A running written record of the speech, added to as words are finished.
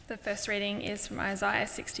The first reading is from Isaiah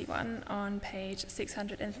 61 on page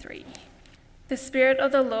 603. The Spirit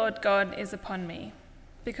of the Lord God is upon me,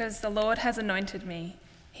 because the Lord has anointed me.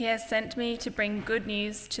 He has sent me to bring good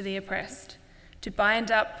news to the oppressed, to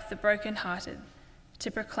bind up the brokenhearted,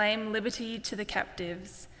 to proclaim liberty to the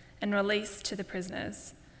captives and release to the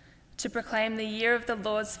prisoners, to proclaim the year of the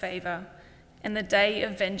Lord's favour and the day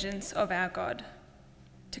of vengeance of our God,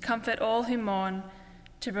 to comfort all who mourn,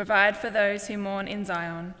 to provide for those who mourn in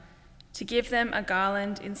Zion, to give them a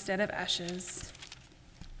garland instead of ashes,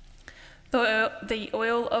 the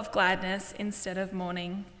oil of gladness instead of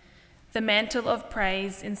mourning, the mantle of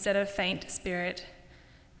praise instead of faint spirit.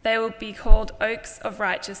 They will be called oaks of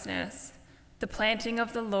righteousness, the planting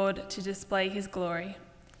of the Lord to display his glory.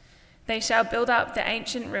 They shall build up the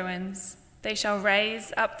ancient ruins. They shall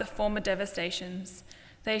raise up the former devastations.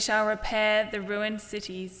 They shall repair the ruined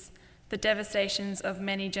cities, the devastations of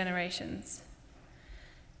many generations.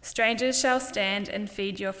 Strangers shall stand and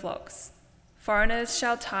feed your flocks. Foreigners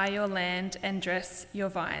shall tie your land and dress your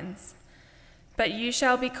vines. But you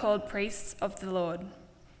shall be called priests of the Lord.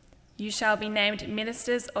 You shall be named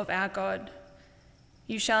ministers of our God.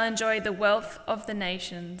 You shall enjoy the wealth of the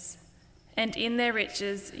nations, and in their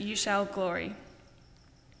riches you shall glory.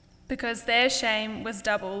 Because their shame was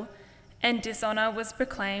double, and dishonor was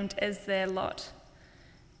proclaimed as their lot.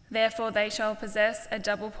 Therefore they shall possess a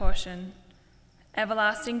double portion.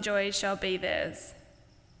 Everlasting joy shall be theirs.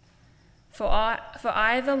 For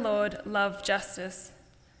I, the Lord, love justice.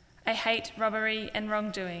 I hate robbery and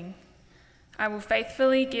wrongdoing. I will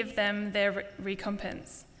faithfully give them their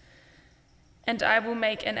recompense, and I will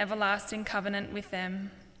make an everlasting covenant with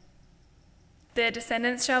them. Their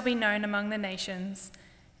descendants shall be known among the nations,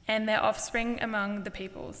 and their offspring among the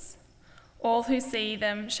peoples. All who see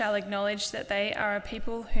them shall acknowledge that they are a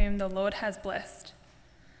people whom the Lord has blessed.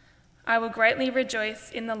 I will greatly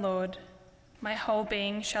rejoice in the Lord. My whole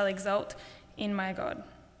being shall exult in my God.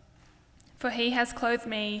 For he has clothed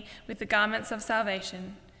me with the garments of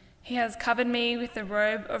salvation. He has covered me with the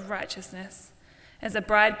robe of righteousness, as a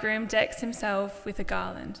bridegroom decks himself with a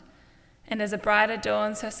garland, and as a bride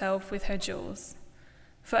adorns herself with her jewels.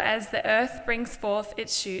 For as the earth brings forth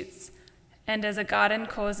its shoots, and as a garden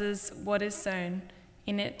causes what is sown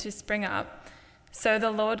in it to spring up, so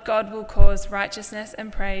the Lord God will cause righteousness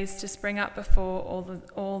and praise to spring up before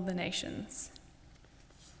all the nations.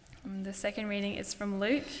 The second reading is from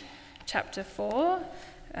Luke chapter 4,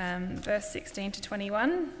 verse 16 to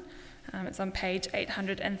 21. It's on page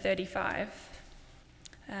 835.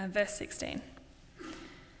 Verse 16.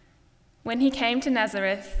 When he came to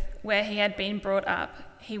Nazareth, where he had been brought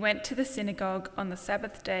up, he went to the synagogue on the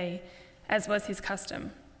Sabbath day, as was his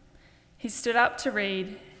custom. He stood up to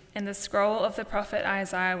read, and the scroll of the prophet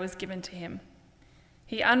Isaiah was given to him.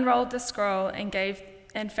 He unrolled the scroll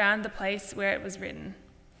and found the place where it was written,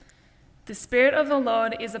 "The Spirit of the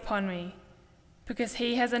Lord is upon me, because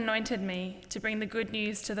he has anointed me to bring the good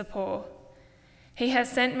news to the poor. He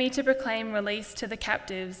has sent me to proclaim release to the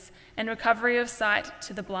captives and recovery of sight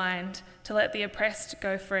to the blind, to let the oppressed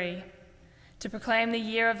go free, to proclaim the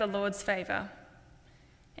year of the Lord's favour."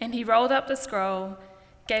 And he rolled up the scroll,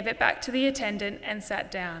 gave it back to the attendant, and sat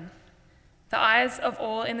down. The eyes of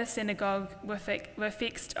all in the synagogue were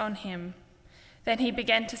fixed on him. Then he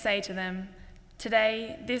began to say to them,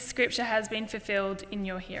 "Today this scripture has been fulfilled in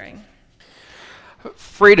your hearing."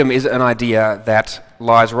 Freedom is an idea that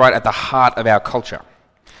lies right at the heart of our culture.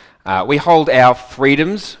 We hold our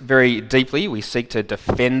freedoms very deeply. We seek to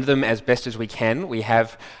defend them as best as we can. We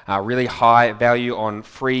have a really high value on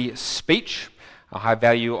free speech, a high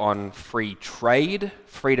value on free trade,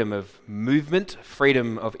 freedom of movement,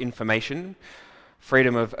 freedom of information,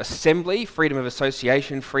 freedom of assembly, freedom of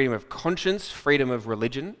association, freedom of conscience, freedom of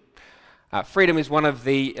religion. Freedom is one of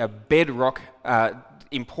the bedrock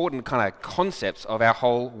important kind of concepts of our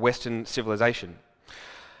whole Western civilization.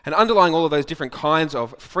 And underlying all of those different kinds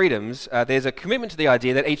of freedoms, there's a commitment to the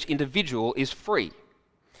idea that each individual is free,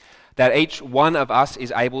 that each one of us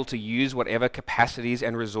is able to use whatever capacities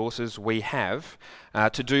and resources we have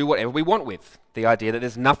to do whatever we want with. The idea that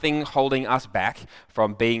there's nothing holding us back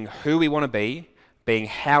from being who we want to be, being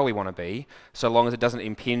how we want to be, so long as it doesn't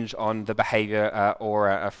impinge on the behaviour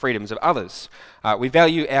or freedoms of others. We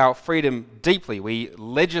value our freedom deeply. We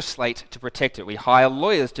legislate to protect it. We hire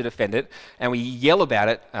lawyers to defend it, and we yell about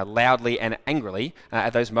it loudly and angrily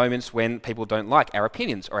at those moments when people don't like our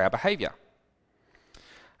opinions or our behaviour.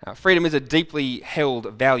 Freedom is a deeply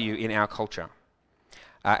held value in our culture.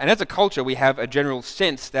 And as a culture, we have a general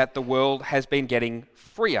sense that the world has been getting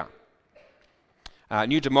freer.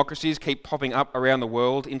 New democracies keep popping up around the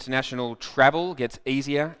world. International travel gets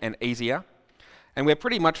easier and easier. And we're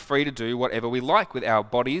pretty much free to do whatever we like with our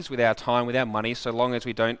bodies, with our time, with our money, so long as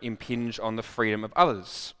we don't impinge on the freedom of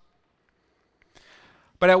others.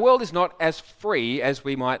 But our world is not as free as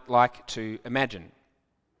we might like to imagine.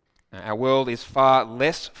 Our world is far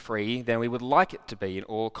less free than we would like it to be in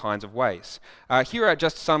all kinds of ways. Here are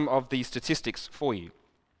just some of the statistics for you.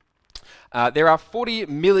 There are 40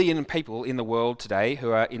 million people in the world today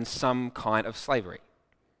who are in some kind of slavery.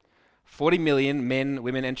 40 million men,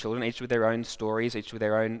 women and children, each with their own stories, each with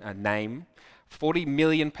their own name. 40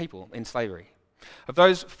 million people in slavery. Of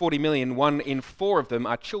those 40 million, 1 in 4 of them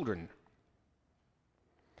are children.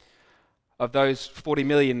 Of those 40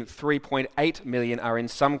 million, 3.8 million are in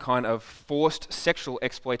some kind of forced sexual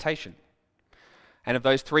exploitation. And of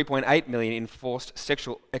those 3.8 million in forced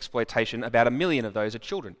sexual exploitation, about 1 million of those are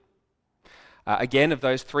children. Again, of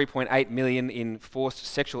those 3.8 million in forced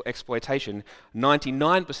sexual exploitation,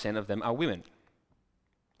 99% of them are women.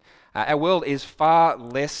 Our world is far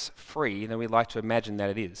less free than we like to imagine that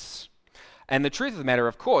it is. And the truth of the matter,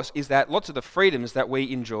 of course, is that lots of the freedoms that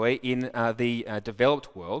we enjoy in the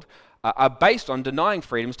developed world are based on denying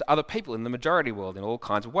freedoms to other people in the majority world in all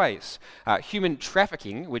kinds of ways. Human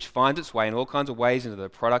trafficking, which finds its way in all kinds of ways into the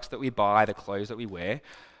products that we buy, the clothes that we wear,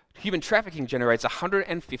 human trafficking generates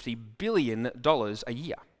 $150 billion a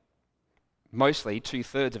year. Mostly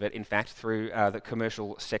 2/3 of it, in fact, through the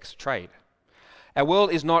commercial sex trade. Our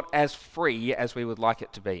world is not as free as we would like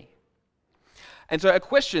it to be. And so a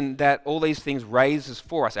question that all these things raises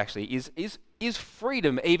for us actually is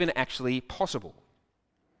freedom even actually possible?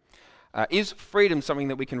 Is freedom something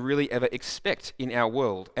that we can really ever expect in our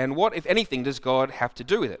world? And what, if anything, does God have to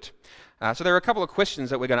do with it? So there are a couple of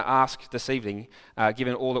questions that we're going to ask this evening,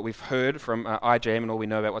 given all that we've heard from IJM and all we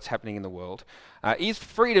know about what's happening in the world. Is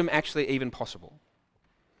freedom actually even possible?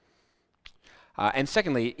 And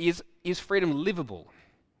secondly, is freedom livable?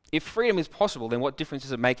 If freedom is possible, then what difference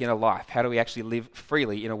does it make in a life? How do we actually live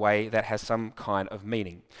freely in a way that has some kind of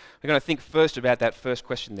meaning? We're going to think first about that first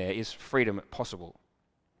question there, is freedom possible?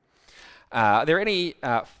 Are there any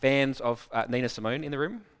fans of Nina Simone in the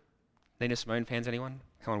room? Nina Simone fans, anyone?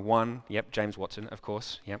 Come on, one. Yep, James Watson, of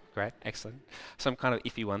course. Yep, great, excellent. Some kind of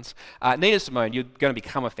iffy ones. Nina Simone, you're going to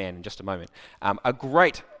become a fan in just a moment. A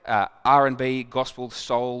great R&B, gospel,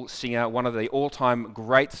 soul singer, one of the all-time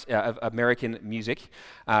greats of American music.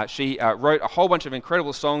 She wrote a whole bunch of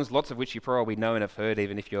incredible songs, lots of which you probably know and have heard,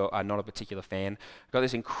 even if you're not a particular fan. Got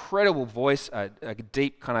this incredible voice, a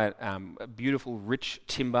deep, kind of beautiful, rich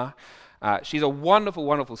timbre. She's a wonderful,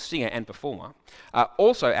 wonderful singer and performer.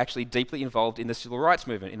 Also actually deeply involved in the civil rights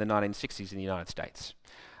movement in the 1960s in the United States.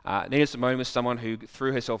 Nina Simone was someone who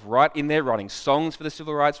threw herself right in there, writing songs for the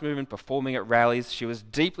civil rights movement, performing at rallies. She was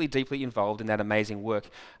deeply, deeply involved in that amazing work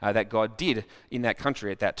that God did in that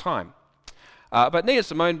country at that time. But Nina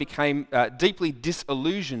Simone became deeply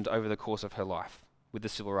disillusioned over the course of her life with the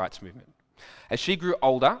civil rights movement. As she grew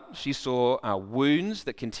older, she saw wounds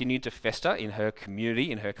that continued to fester in her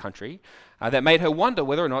community, in her country, that made her wonder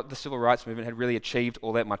whether or not the civil rights movement had really achieved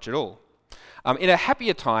all that much at all. In a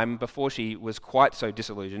happier time, before she was quite so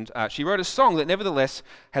disillusioned, she wrote a song that nevertheless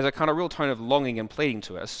has a kind of real tone of longing and pleading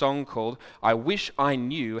to it, a song called "I Wish I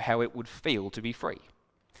Knew How It Would Feel to Be Free."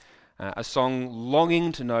 A song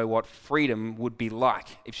longing to know what freedom would be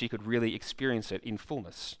like if she could really experience it in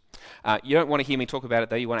fullness. You don't want to hear me talk about it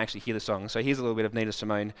though, you want to actually hear the song. So here's a little bit of Nina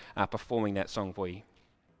Simone performing that song for you.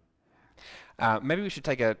 Maybe we should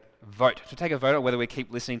take a vote. Should take a vote on whether we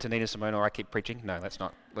keep listening to Nina Simone or I keep preaching. No, let's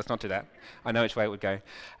not do that. I know which way it would go.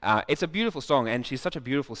 It's a beautiful song and she's such a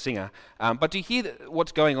beautiful singer. But do you hear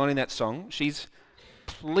what's going on in that song? She's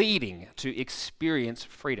pleading to experience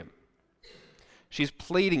freedom. She's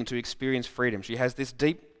pleading to experience freedom. She has this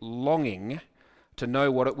deep longing to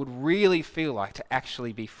know what it would really feel like to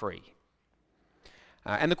actually be free.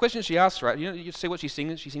 And the question she asks, right, you see what she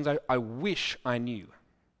sings? She sings, I wish I knew.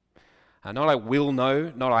 Not I will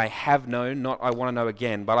know, not I have known, not I want to know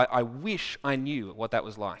again, but I wish I knew what that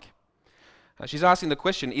was like. She's asking the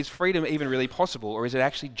question, is freedom even really possible, or is it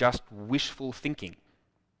actually just wishful thinking?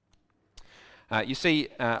 You see,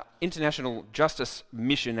 International Justice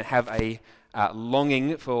Mission have a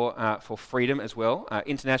longing for freedom as well.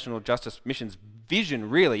 International Justice Mission's vision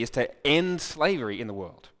really is to end slavery in the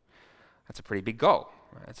world. That's a pretty big goal.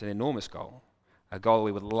 Right? It's an enormous goal, a goal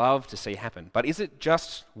we would love to see happen. But is it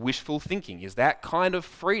just wishful thinking? Is that kind of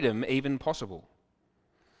freedom even possible?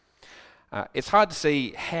 It's hard to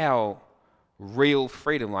see how real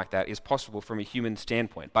freedom like that is possible from a human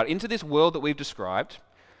standpoint. But into this world that we've described,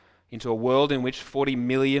 into a world in which 40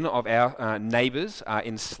 million of our neighbours are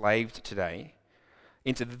enslaved today,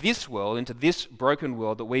 into this world, into this broken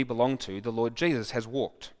world that we belong to, the Lord Jesus has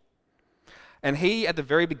walked. And he, at the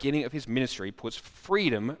very beginning of his ministry, puts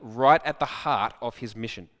freedom right at the heart of his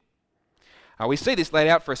mission. We see this laid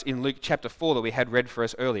out for us in Luke chapter 4 that we had read for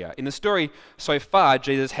us earlier. In the story so far,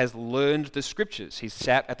 Jesus has learned the scriptures. He's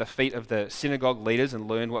sat at the feet of the synagogue leaders and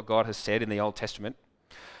learned what God has said in the Old Testament.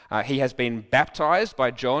 He has been baptized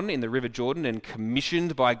by John in the River Jordan and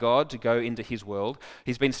commissioned by God to go into his world.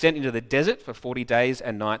 He's been sent into the desert for 40 days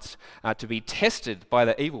and nights to be tested by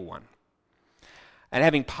the evil one. And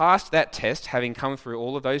having passed that test, having come through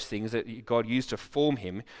all of those things that God used to form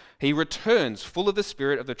him, he returns full of the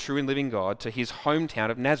Spirit of the true and living God to his hometown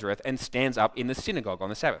of Nazareth and stands up in the synagogue on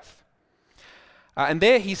the Sabbath. And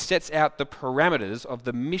there he sets out the parameters of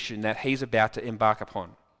the mission that he's about to embark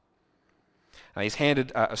upon. He's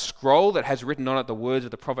handed a scroll that has written on it the words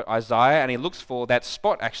of the prophet Isaiah, and he looks for that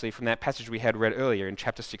spot actually from that passage we had read earlier in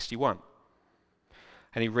chapter 61.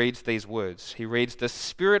 And he reads these words. He reads, "The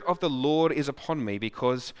Spirit of the Lord is upon me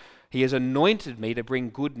because he has anointed me to bring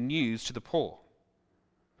good news to the poor.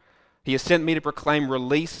 He has sent me to proclaim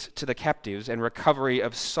release to the captives and recovery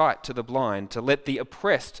of sight to the blind, to let the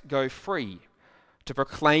oppressed go free, to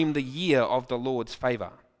proclaim the year of the Lord's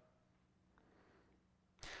favor."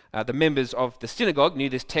 The members of the synagogue knew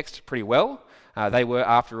this text pretty well. They were,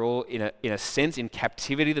 after all, in a sense, in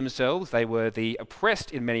captivity themselves. They were the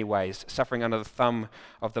oppressed in many ways, suffering under the thumb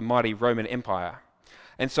of the mighty Roman Empire.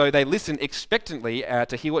 And so they listen expectantly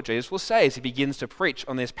to hear what Jesus will say as he begins to preach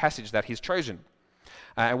on this passage that he's chosen.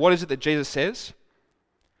 And what is it that Jesus says?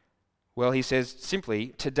 Well, he says simply,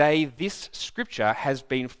 "Today this scripture has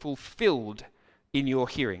been fulfilled in your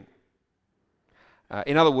hearing."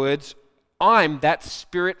 In other words, I'm that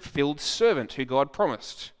Spirit-filled servant who God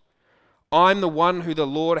promised. I'm the one who the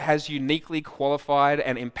Lord has uniquely qualified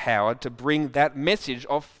and empowered to bring that message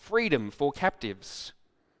of freedom for captives.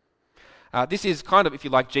 This is kind of, if you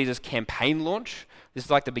like, Jesus' campaign launch. This is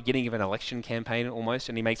like the beginning of an election campaign almost,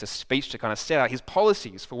 and he makes a speech to kind of set out his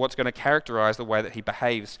policies for what's going to characterize the way that he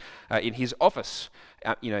behaves in his office.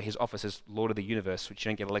 His office as Lord of the Universe, which you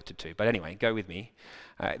don't get elected to. But anyway, go with me.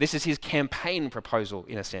 This is his campaign proposal,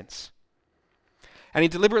 in a sense. And he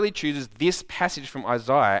deliberately chooses this passage from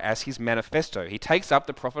Isaiah as his manifesto. He takes up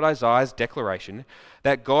the prophet Isaiah's declaration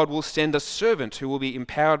that God will send a servant who will be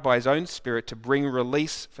empowered by his own Spirit to bring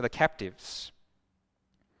release for the captives.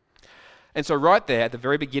 And so right there at the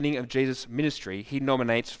very beginning of Jesus' ministry, he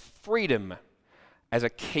nominates freedom as a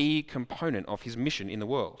key component of his mission in the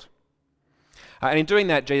world. And in doing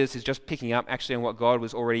that, Jesus is just picking up actually on what God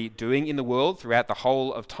was already doing in the world throughout the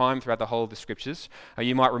whole of time, throughout the whole of the scriptures.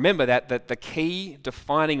 You might remember that the key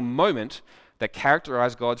defining moment that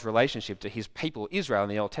characterized God's relationship to his people, Israel, in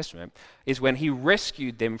the Old Testament, is when he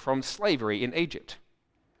rescued them from slavery in Egypt.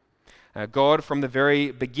 God, from the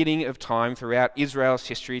very beginning of time, throughout Israel's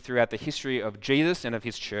history, throughout the history of Jesus and of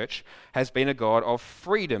his church, has been a God of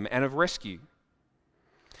freedom and of rescue.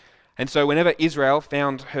 And so whenever Israel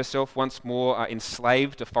found herself once more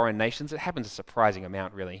enslaved to foreign nations, it happens a surprising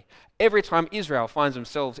amount, really. Every time Israel finds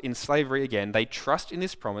themselves in slavery again, they trust in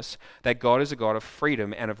this promise that God is a God of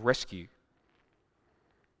freedom and of rescue.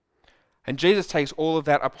 And Jesus takes all of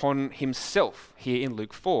that upon himself here in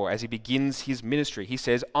Luke 4 as he begins his ministry. He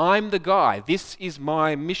says, "I'm the guy. This is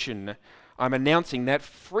my mission. I'm announcing that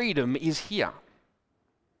freedom is here."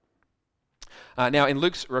 Now, in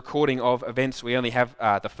Luke's recording of events, we only have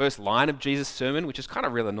the first line of Jesus' sermon, which is kind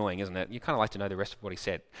of real annoying, isn't it? You kind of like to know the rest of what he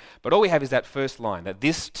said. But all we have is that first line, that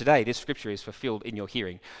this scripture is fulfilled in your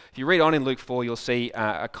hearing. If you read on in Luke 4, you'll see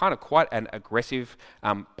a kind of quite an aggressive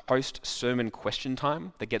post-sermon question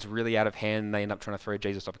time that gets really out of hand, and they end up trying to throw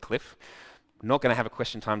Jesus off a cliff. I'm not going to have a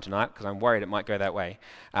question time tonight because I'm worried it might go that way.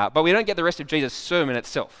 But we don't get the rest of Jesus' sermon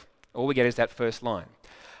itself. All we get is that first line.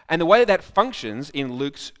 And the way that functions in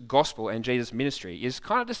Luke's gospel and Jesus' ministry is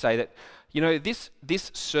kind of to say that,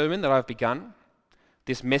 this sermon that I've begun,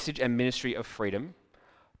 this message and ministry of freedom,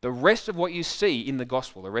 the rest of what you see in the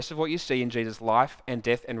gospel, the rest of what you see in Jesus' life and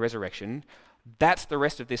death and resurrection, that's the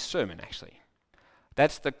rest of this sermon, actually.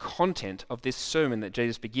 That's the content of this sermon that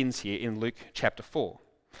Jesus begins here in Luke chapter 4.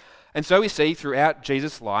 And so we see throughout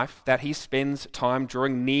Jesus' life that he spends time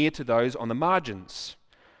drawing near to those on the margins,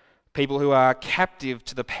 people who are captive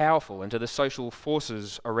to the powerful and to the social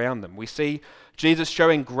forces around them. We see Jesus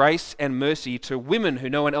showing grace and mercy to women who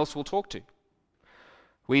no one else will talk to.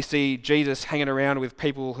 We see Jesus hanging around with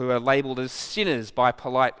people who are labelled as sinners by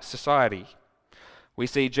polite society. We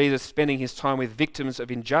see Jesus spending his time with victims of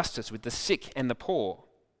injustice, with the sick and the poor.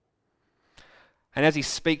 And as he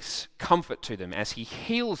speaks comfort to them, as he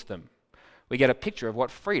heals them, we get a picture of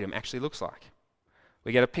what freedom actually looks like.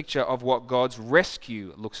 We get a picture of what God's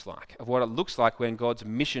rescue looks like, of what it looks like when God's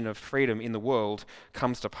mission of freedom in the world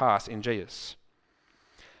comes to pass in Jesus.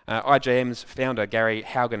 IJM's founder, Gary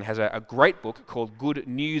Haugen, has a great book called Good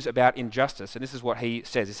News About Injustice, and this is what he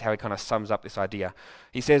says, this is how he kind of sums up this idea.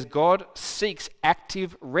 He says, God seeks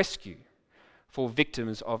active rescue for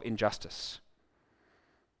victims of injustice.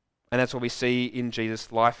 And that's what we see in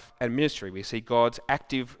Jesus' life and ministry. We see God's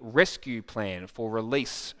active rescue plan for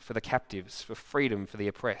release for the captives, for freedom for the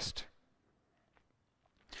oppressed.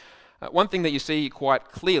 One thing that you see quite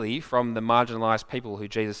clearly from the marginalised people who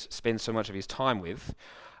Jesus spends so much of his time with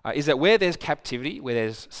is that where there's captivity, where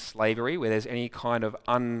there's slavery, where there's any kind of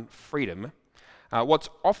unfreedom, what's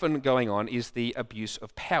often going on is the abuse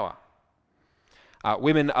of power.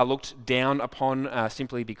 Women are looked down upon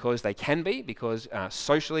simply because they can be, because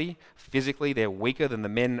socially, physically, they're weaker than the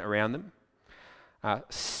men around them.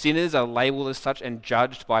 Sinners are labelled as such and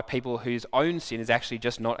judged by people whose own sin is actually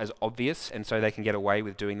just not as obvious, and so they can get away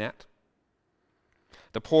with doing that.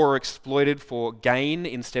 The poor are exploited for gain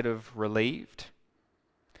instead of relieved.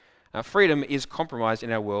 Freedom is compromised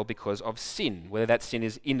in our world because of sin, whether that sin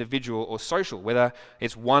is individual or social, whether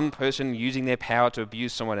it's one person using their power to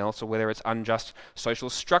abuse someone else, or whether it's unjust social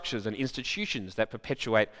structures and institutions that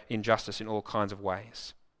perpetuate injustice in all kinds of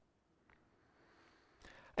ways.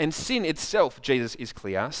 And sin itself, Jesus is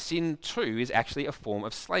clear, sin too is actually a form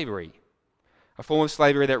of slavery. A form of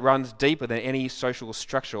slavery that runs deeper than any social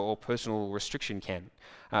structure or personal restriction can.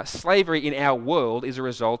 Slavery in our world is a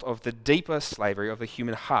result of the deeper slavery of the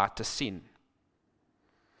human heart to sin.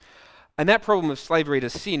 And that problem of slavery to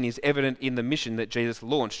sin is evident in the mission that Jesus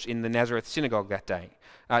launched in the Nazareth synagogue that day.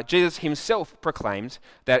 Jesus himself proclaimed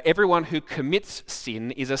that everyone who commits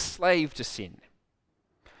sin is a slave to sin.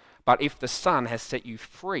 But if the Son has set you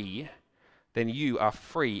free, then you are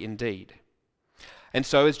free indeed. And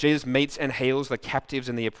so as Jesus meets and heals the captives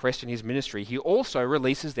and the oppressed in his ministry, he also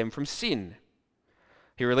releases them from sin.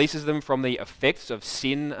 He releases them from the effects of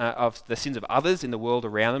sin, of the sins of others in the world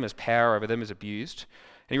around them as power over them is abused.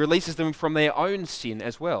 And he releases them from their own sin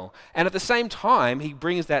as well. And at the same time, he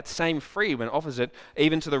brings that same freedom and offers it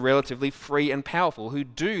even to the relatively free and powerful who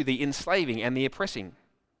do the enslaving and the oppressing.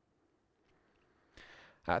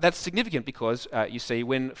 That's significant because, you see,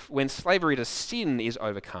 when slavery to sin is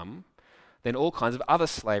overcome, then all kinds of other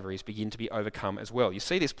slaveries begin to be overcome as well. You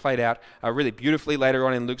see this played out really beautifully later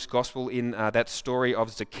on in Luke's Gospel in that story of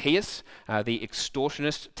Zacchaeus, the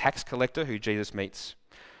extortionist tax collector who Jesus meets.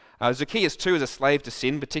 Zacchaeus too is a slave to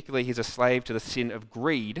sin, particularly he's a slave to the sin of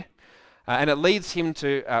greed, and it leads him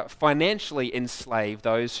to financially enslave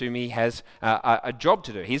those whom he has a job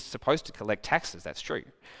to do. He's supposed to collect taxes, that's true,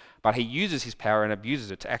 but he uses his power and abuses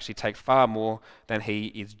it to actually take far more than he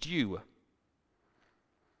is due.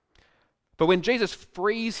 But when Jesus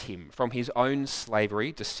frees him from his own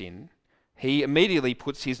slavery to sin, he immediately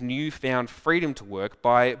puts his newfound freedom to work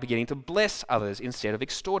by beginning to bless others instead of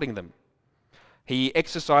extorting them. He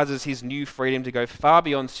exercises his new freedom to go far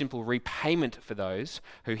beyond simple repayment for those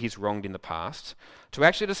who he's wronged in the past, to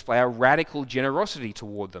actually display a radical generosity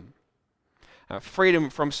toward them. Freedom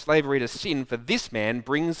from slavery to sin for this man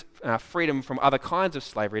brings freedom from other kinds of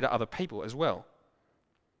slavery to other people as well.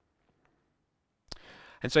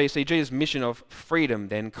 And so you see, Jesus' mission of freedom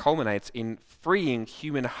then culminates in freeing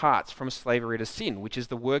human hearts from slavery to sin, which is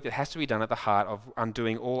the work that has to be done at the heart of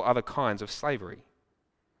undoing all other kinds of slavery.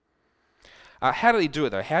 How did he do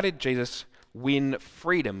it though? How did Jesus win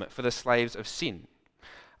freedom for the slaves of sin?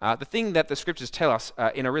 The thing that the scriptures tell us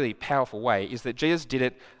in a really powerful way is that Jesus did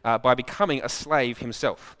it by becoming a slave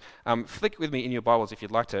himself. Flick with me in your Bibles if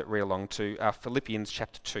you'd like to read along to Philippians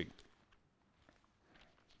chapter 2.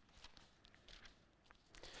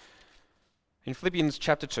 In Philippians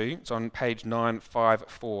chapter 2, it's on page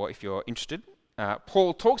 954 if you're interested,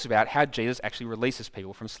 Paul talks about how Jesus actually releases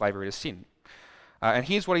people from slavery to sin. And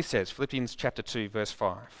here's what he says, Philippians chapter 2, verse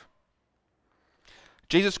 5.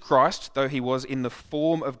 Jesus Christ, though he was in the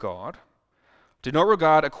form of God, did not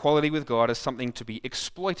regard equality with God as something to be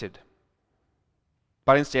exploited,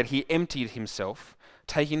 but instead he emptied himself,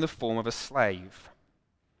 taking the form of a slave,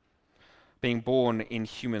 being born in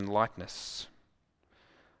human likeness.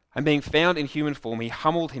 And being found in human form, he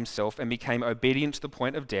humbled himself and became obedient to the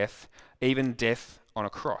point of death, even death on a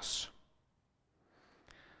cross.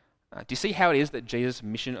 Do you see how it is that Jesus'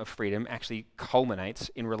 mission of freedom actually culminates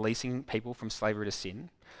in releasing people from slavery to sin?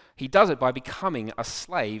 He does it by becoming a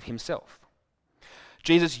slave himself.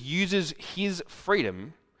 Jesus uses his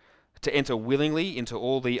freedom to enter willingly into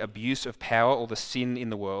all the abuse of power, all the sin in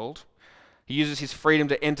the world. He uses his freedom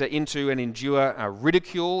to enter into and endure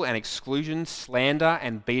ridicule and exclusion, slander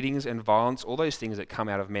and beatings and violence, all those things that come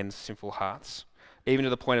out of men's sinful hearts. even to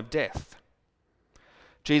the point of death.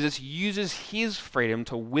 Jesus uses his freedom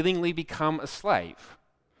to willingly become a slave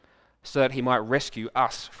so that he might rescue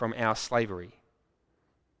us from our slavery.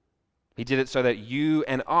 He did it so that you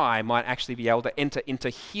and I might actually be able to enter into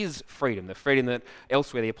his freedom, the freedom that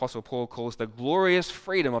elsewhere the Apostle Paul calls the glorious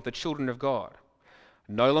freedom of the children of God.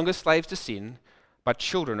 No longer slaves to sin, but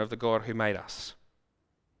children of the God who made us.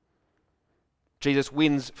 Jesus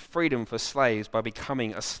wins freedom for slaves by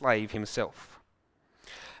becoming a slave himself.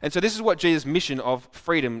 And so this is what Jesus' mission of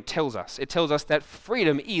freedom tells us. It tells us that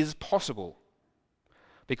freedom is possible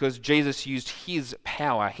because Jesus used his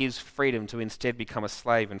power, his freedom, to instead become a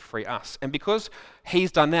slave and free us. And because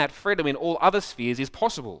he's done that, freedom in all other spheres is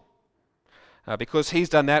possible. Because he's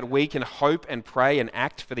done that, we can hope and pray and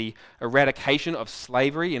act for the eradication of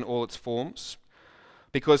slavery in all its forms.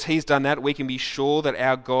 Because he's done that, we can be sure that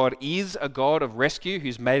our God is a God of rescue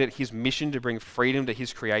who's made it his mission to bring freedom to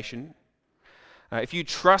his creation. If you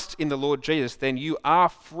trust in the Lord Jesus, then you are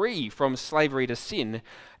free from slavery to sin,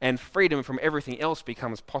 and freedom from everything else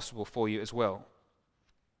becomes possible for you as well.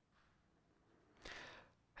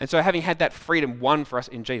 And so having had that freedom won for us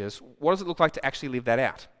in Jesus, what does it look like to actually live that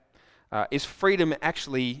out? Is freedom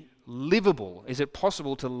actually livable? Is it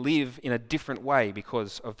possible to live in a different way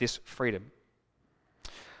because of this freedom?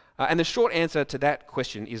 And the short answer to that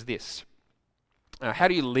question is this. How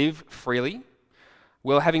do you live freely?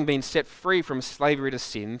 Well, having been set free from slavery to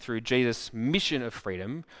sin through Jesus' mission of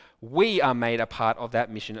freedom, we are made a part of that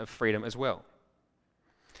mission of freedom as well.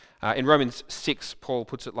 In Romans 6, Paul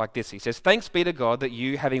puts it like this. He says, "Thanks be to God that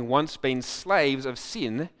you, having once been slaves of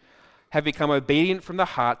sin, have become obedient from the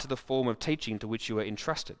heart to the form of teaching to which you were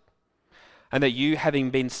entrusted. And that you, having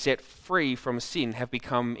been set free from sin, have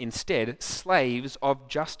become instead slaves of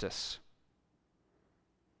justice."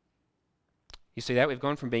 You see that? We've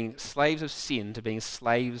gone from being slaves of sin to being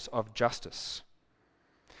slaves of justice.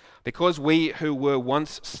 Because we who were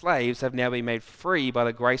once slaves have now been made free by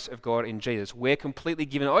the grace of God in Jesus, we're completely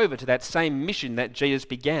given over to that same mission that Jesus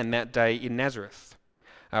began that day in Nazareth.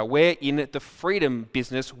 We're in the freedom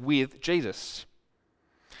business with Jesus.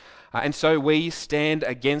 And so we stand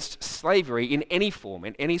against slavery in any form,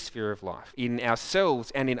 in any sphere of life, in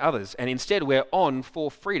ourselves and in others. And instead we're on for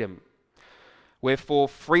freedom. We're for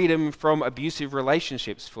freedom from abusive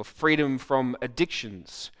relationships, for freedom from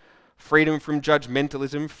addictions, freedom from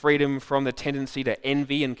judgmentalism, freedom from the tendency to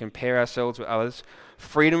envy and compare ourselves with others,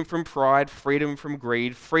 freedom from pride, freedom from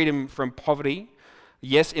greed, freedom from poverty.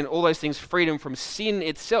 Yes, in all those things, freedom from sin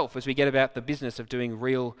itself as we get about the business of doing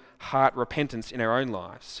real heart repentance in our own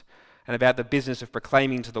lives, and about the business of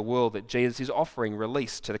proclaiming to the world that Jesus is offering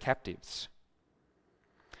release to the captives.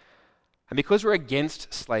 And because we're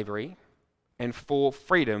against slavery and for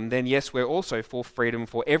freedom, then yes, we're also for freedom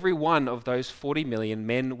for every one of those 40 million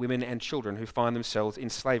men, women, and children who find themselves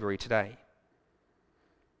in slavery today.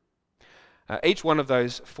 Each one of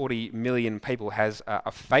those 40 million people has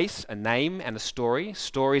a face, a name, and a story,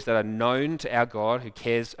 stories that are known to our God who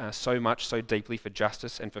cares so much, so deeply for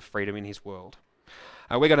justice and for freedom in his world.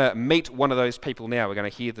 We're going to meet one of those people now. We're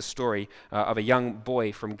going to hear the story of a young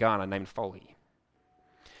boy from Ghana named Foley.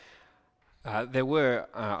 I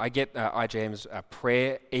get IJM's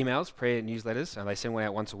prayer emails, prayer newsletters, and they send one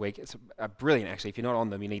out once a week. It's brilliant, actually. If you're not on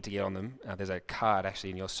them, you need to get on them. There's a card, actually,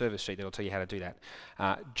 in your service sheet that'll tell you how to do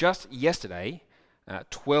that. Just yesterday,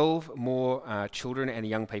 12 more children and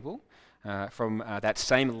young people from that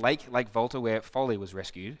same Lake Volta where Foley was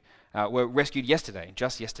rescued, were rescued yesterday,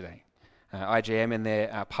 just yesterday. IJM and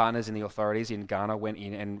their partners in the authorities in Ghana went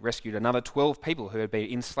in and rescued another 12 people who had been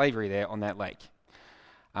in slavery there on that lake.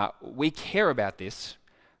 We care about this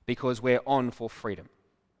because we're on for freedom.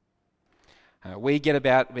 We get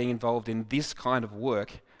about being involved in this kind of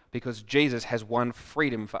work because Jesus has won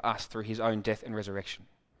freedom for us through his own death and resurrection.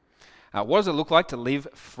 What does it look like to live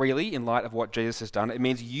freely in light of what Jesus has done? It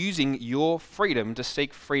means using your freedom to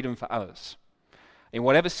seek freedom for others. In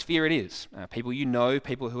whatever sphere it is, people you know,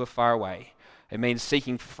 people who are far away. It means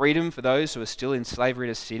seeking freedom for those who are still in slavery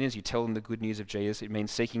to sin as you tell them the good news of Jesus. It means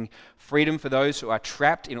seeking freedom for those who are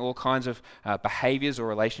trapped in all kinds of behaviors or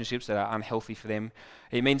relationships that are unhealthy for them.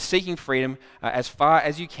 It means seeking freedom as far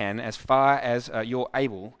as you can, as far as you're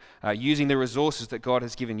able, using the resources that God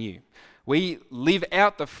has given you. We live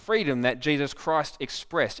out the freedom that Jesus Christ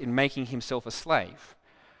expressed in making himself a slave,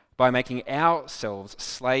 by making ourselves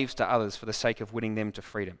slaves to others for the sake of winning them to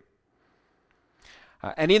freedom.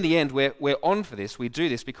 And in the end, we're on for this. We do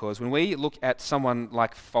this because when we look at someone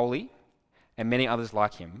like Foley and many others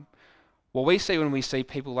like him, what we see when we see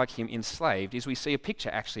people like him enslaved is we see a picture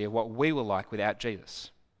actually of what we were like without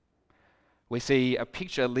Jesus. we see a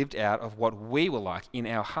picture lived out of what we were like in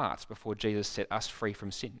our hearts before Jesus set us free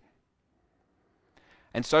from sin.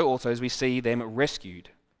 And so also as we see them rescued,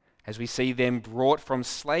 as we see them brought from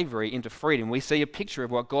slavery into freedom, we see a picture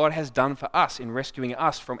of what God has done for us in rescuing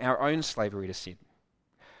us from our own slavery to sin.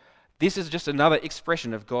 This is just another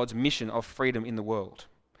expression of God's mission of freedom in the world.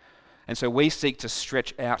 And so we seek to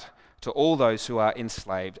stretch out to all those who are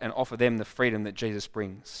enslaved and offer them the freedom that Jesus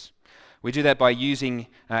brings. We do that by using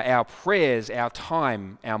our prayers, our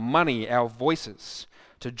time, our money, our voices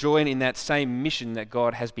to join in that same mission that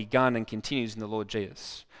God has begun and continues in the Lord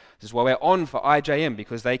Jesus. This is why we're on for IJM,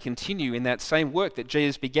 because they continue in that same work that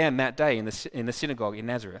Jesus began that day in the synagogue in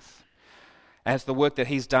Nazareth, as the work that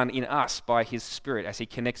he's done in us by his Spirit as he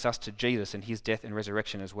connects us to Jesus and his death and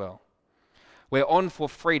resurrection as well. We're on for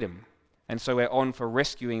freedom, and so we're on for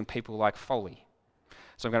rescuing people like Foley.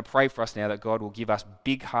 So I'm going to pray for us now that God will give us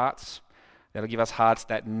big hearts, that'll give us hearts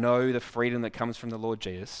that know the freedom that comes from the Lord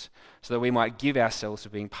Jesus, so that we might give ourselves to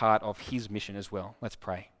being part of his mission as well. Let's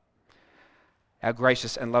pray. Our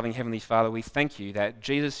gracious and loving Heavenly Father, we thank you that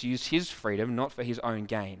Jesus used his freedom not for his own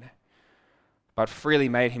gain, but freely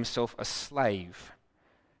made himself a slave,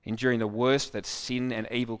 enduring the worst that sin and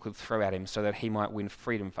evil could throw at him so that he might win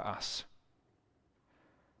freedom for us.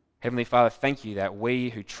 Heavenly Father, thank you that we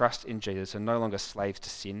who trust in Jesus are no longer slaves to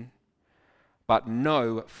sin, but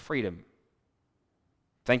know freedom.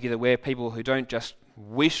 Thank you that we're people who don't just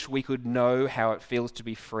wish we could know how it feels to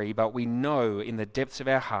be free, but we know in the depths of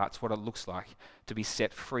our hearts what it looks like to be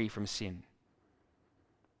set free from sin.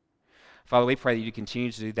 Father, we pray that you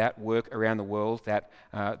continue to do that work around the world, that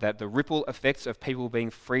the ripple effects of people being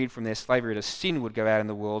freed from their slavery to sin would go out in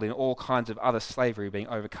the world in all kinds of other slavery being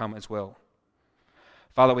overcome as well.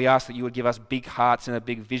 Father, we ask that you would give us big hearts and a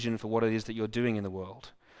big vision for what it is that you're doing in the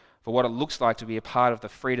world, for what it looks like to be a part of the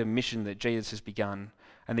freedom mission that Jesus has begun,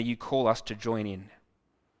 and that you call us to join in.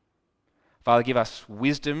 Father, give us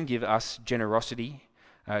wisdom, give us generosity,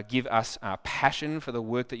 give us passion for the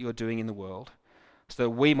work that you're doing in the world, so that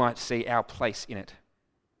we might see our place in it.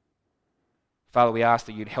 Father, we ask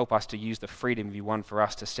that you'd help us to use the freedom you won for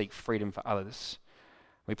us to seek freedom for others.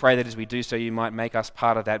 We pray that as we do so, you might make us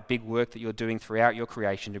part of that big work that you're doing throughout your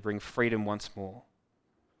creation to bring freedom once more.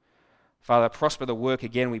 Father, prosper the work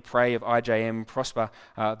again, we pray, of IJM, prosper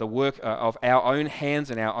the work of our own hands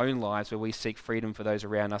and our own lives where we seek freedom for those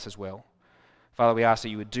around us as well. Father, we ask that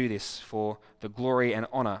you would do this for the glory and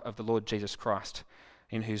honour of the Lord Jesus Christ,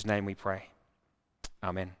 in whose name we pray.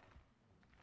 Amen.